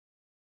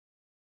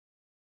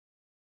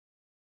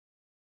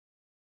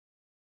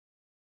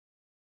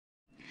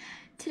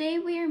Today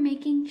we are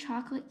making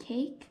chocolate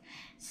cake.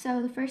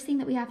 So the first thing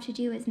that we have to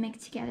do is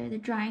mix together the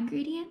dry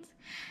ingredients.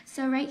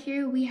 So right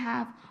here we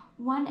have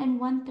 1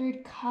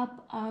 1/3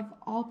 cup of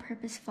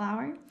all-purpose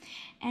flour,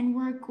 and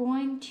we're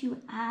going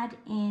to add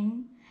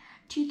in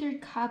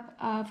 2/3 cup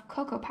of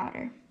cocoa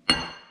powder.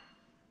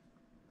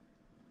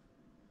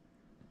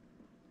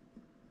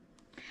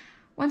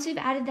 Once we've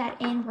added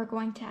that in, we're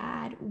going to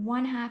add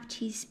 1/2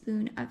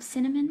 teaspoon of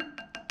cinnamon.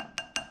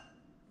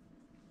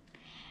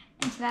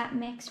 Into that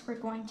mix, we're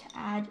going to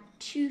add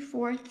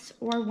 2/4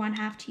 or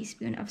 1/2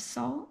 teaspoon of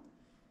salt.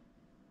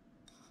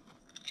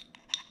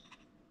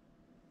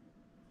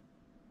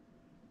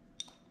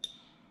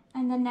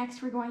 And then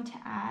next we're going to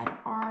add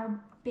our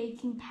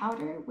baking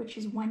powder, which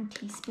is 1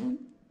 teaspoon.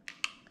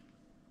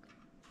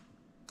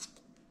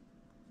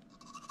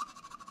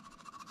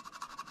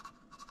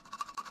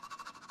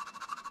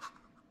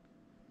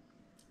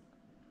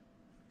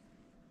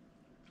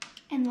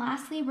 And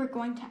lastly, we're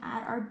going to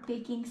add our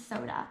baking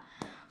soda,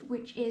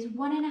 which is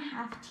 1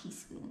 1/2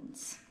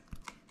 teaspoons.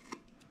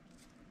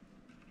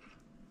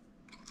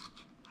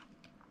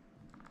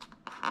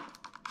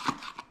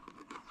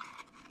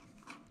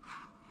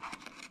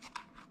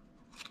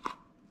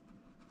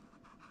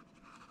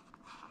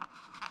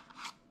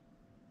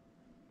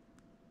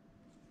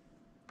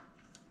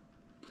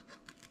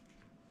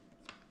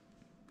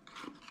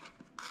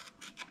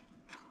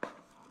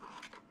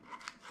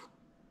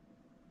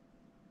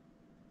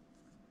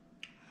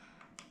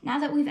 Now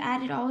that we've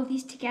added all of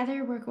these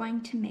together, we're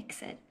going to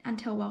mix it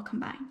until well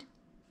combined.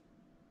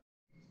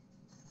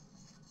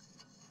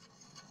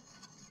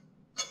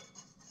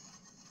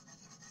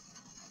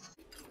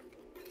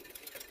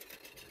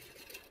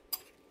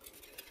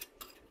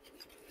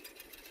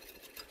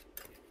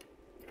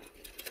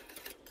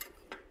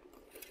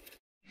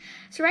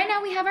 So right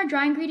now we have our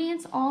dry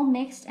ingredients all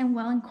mixed and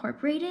well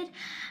incorporated.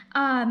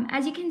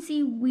 As you can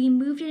see, we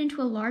moved it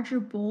into a larger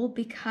bowl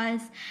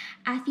because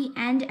at the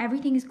end,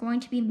 everything is going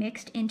to be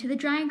mixed into the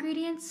dry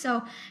ingredients.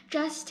 So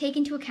just take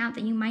into account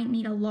that you might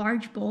need a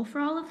large bowl for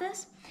all of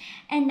this.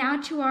 And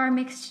now to our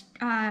mixed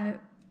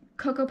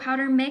cocoa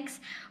powder mix,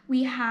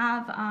 we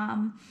have,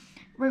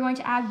 we're going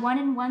to add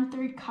 1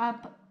 1/3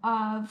 cup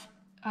of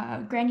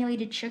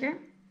granulated sugar.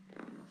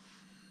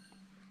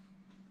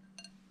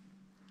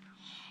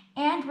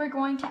 And we're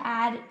going to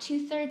add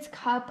 2/3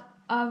 cup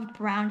of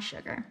brown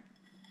sugar.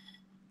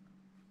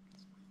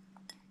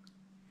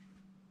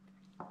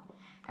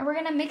 And we're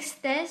gonna mix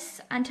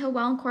this until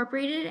well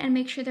incorporated and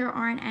make sure there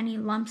aren't any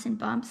lumps and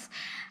bumps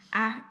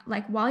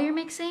like while you're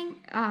mixing,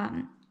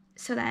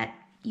 so that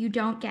you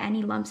don't get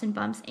any lumps and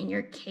bumps in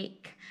your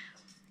cake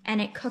and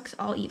it cooks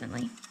all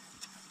evenly.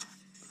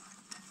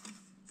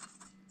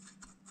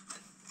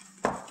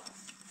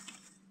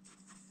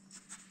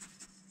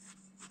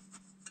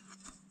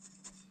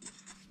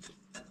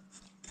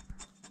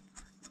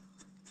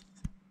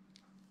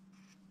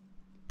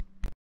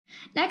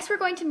 Next, we're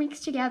going to mix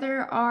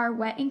together our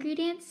wet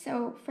ingredients.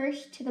 So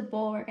first to the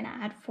bowl, we're gonna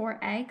add 4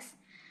 eggs.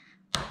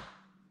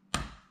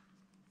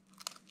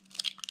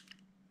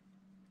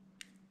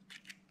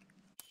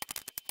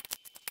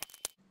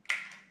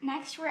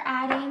 Next, we're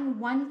adding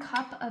 1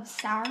 cup of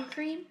sour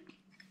cream.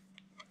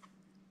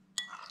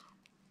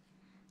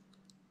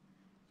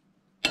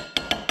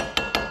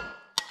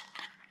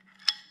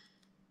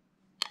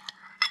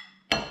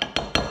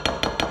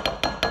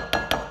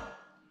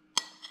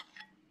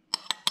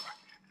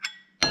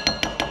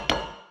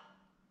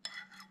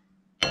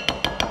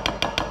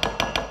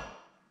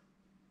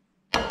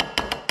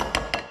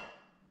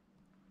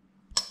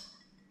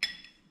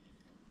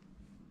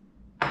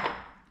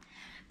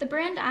 The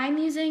brand I'm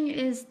using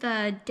is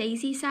the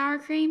Daisy sour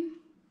cream,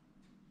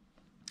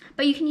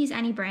 but you can use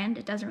any brand,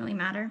 it doesn't really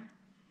matter.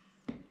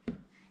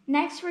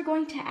 Next, we're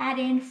going to add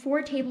in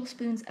 4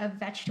 tablespoons of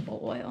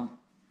vegetable oil.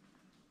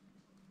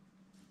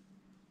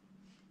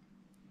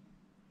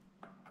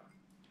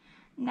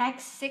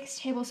 Next, 6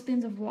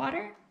 tablespoons of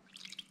water.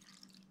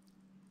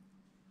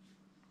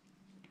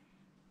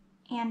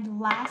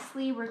 And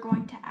lastly, we're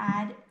going to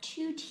add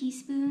 2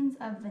 teaspoons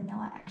of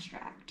vanilla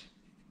extract.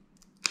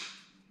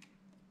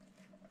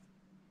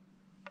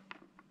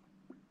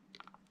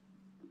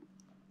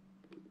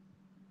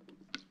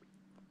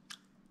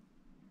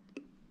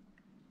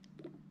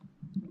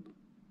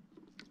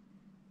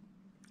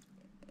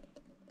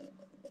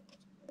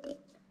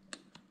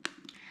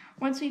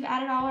 Once we've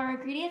added all our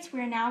ingredients,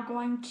 we're now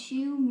going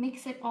to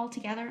mix it all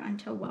together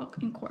until well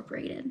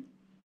incorporated.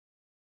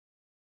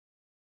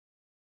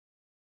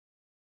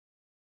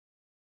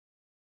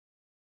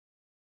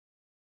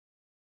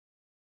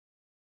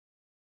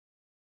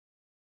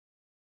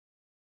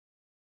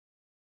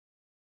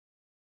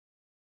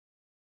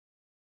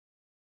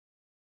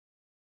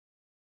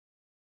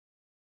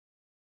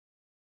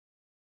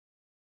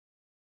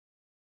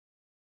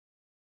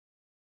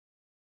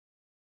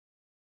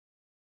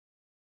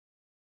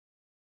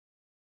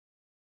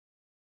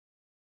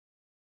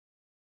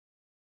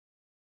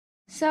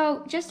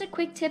 So just a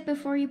quick tip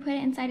before you put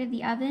it inside of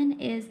the oven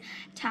is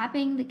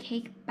tapping the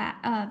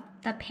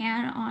the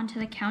pan onto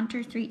the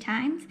counter 3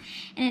 times,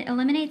 and it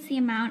eliminates the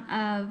amount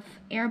of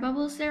air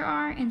bubbles there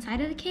are inside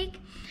of the cake.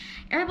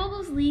 Air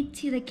bubbles lead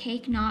to the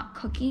cake not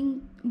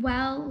cooking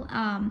well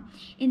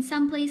in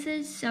some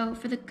places, so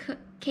for the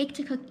cake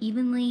to cook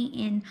evenly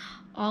in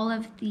all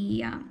of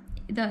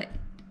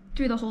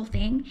through the whole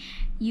thing,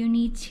 you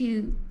need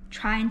to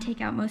try and take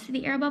out most of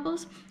the air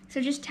bubbles. So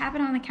just tap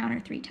it on the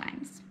counter 3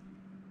 times.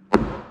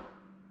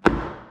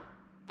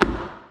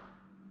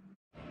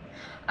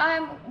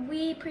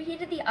 We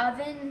preheated the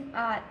oven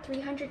at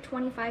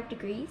 325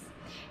 degrees,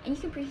 and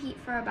you can preheat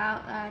for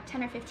about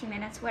 10 or 15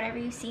 minutes, whatever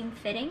you seem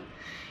fitting.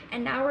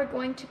 And now we're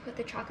going to put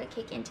the chocolate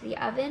cake into the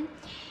oven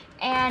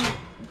and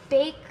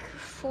bake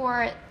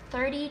for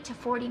 30 to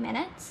 40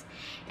 minutes,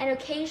 and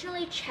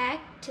occasionally check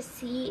to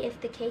see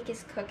if the cake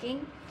is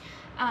cooking.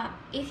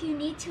 If you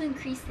need to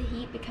increase the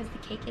heat because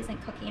the cake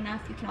isn't cooking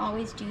enough, you can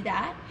always do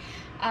that.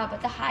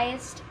 But the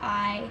highest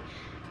I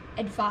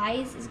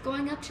advise is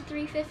going up to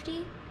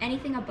 350.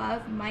 Anything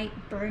above might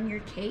burn your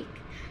cake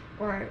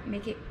or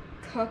make it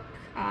cook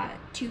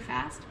too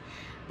fast.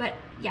 But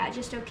yeah,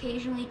 just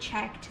occasionally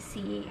check to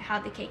see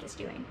how the cake is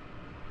doing.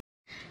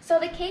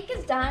 So the cake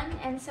is done,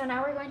 and so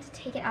now we're going to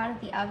take it out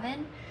of the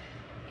oven.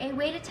 A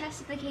way to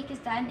test if the cake is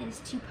done is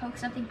to poke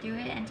something through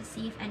it and to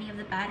see if any of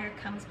the batter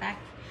comes back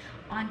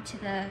onto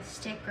the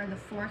stick or the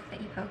fork that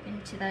you poke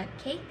into the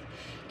cake.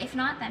 If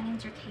not, that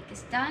means your cake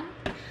is done.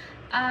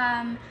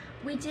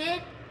 We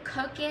did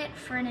cook it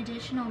for an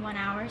additional 1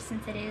 hour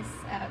since it is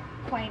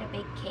quite a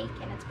big cake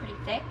and it's pretty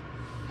thick.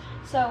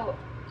 So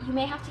you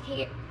may have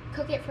to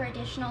cook it for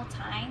additional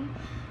time,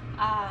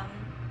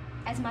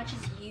 as much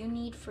as you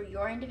need for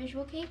your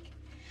individual cake.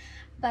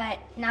 But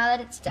now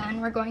that it's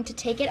done, we're going to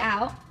take it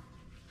out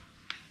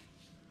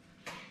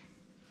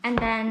and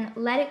then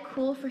let it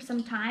cool for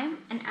some time.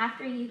 And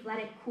after you've let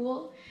it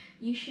cool,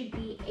 you should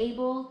be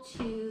able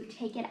to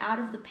take it out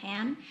of the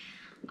pan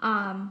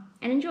and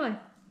enjoy.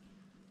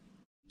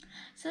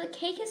 So the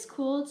cake is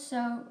cooled,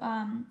 so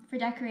for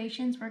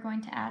decorations, we're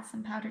going to add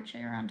some powdered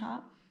sugar on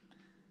top.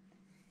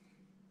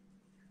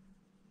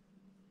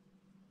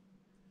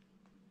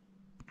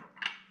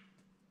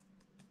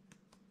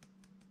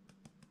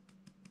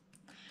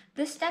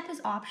 This step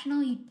is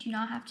optional, you do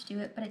not have to do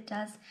it, but it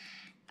does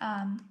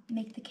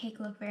make the cake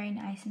look very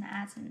nice and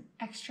adds an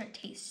extra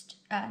taste,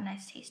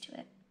 nice taste to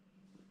it.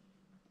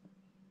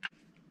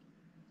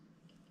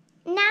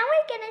 Now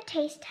we're gonna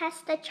taste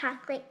test the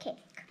chocolate cake.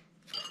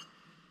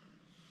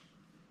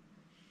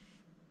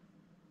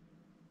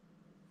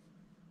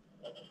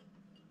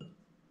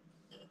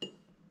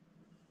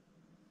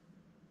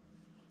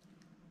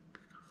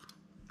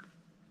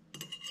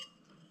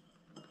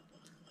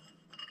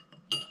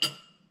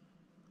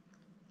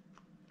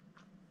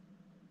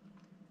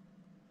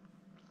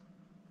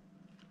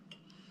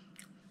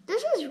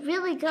 This is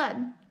really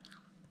good.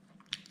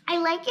 I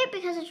like it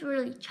because it's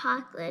really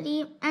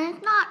chocolatey and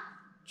it's not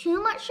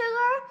too much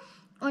sugar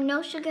or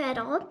no sugar at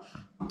all.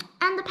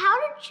 And the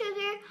powdered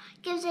sugar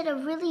gives it a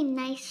really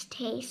nice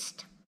taste.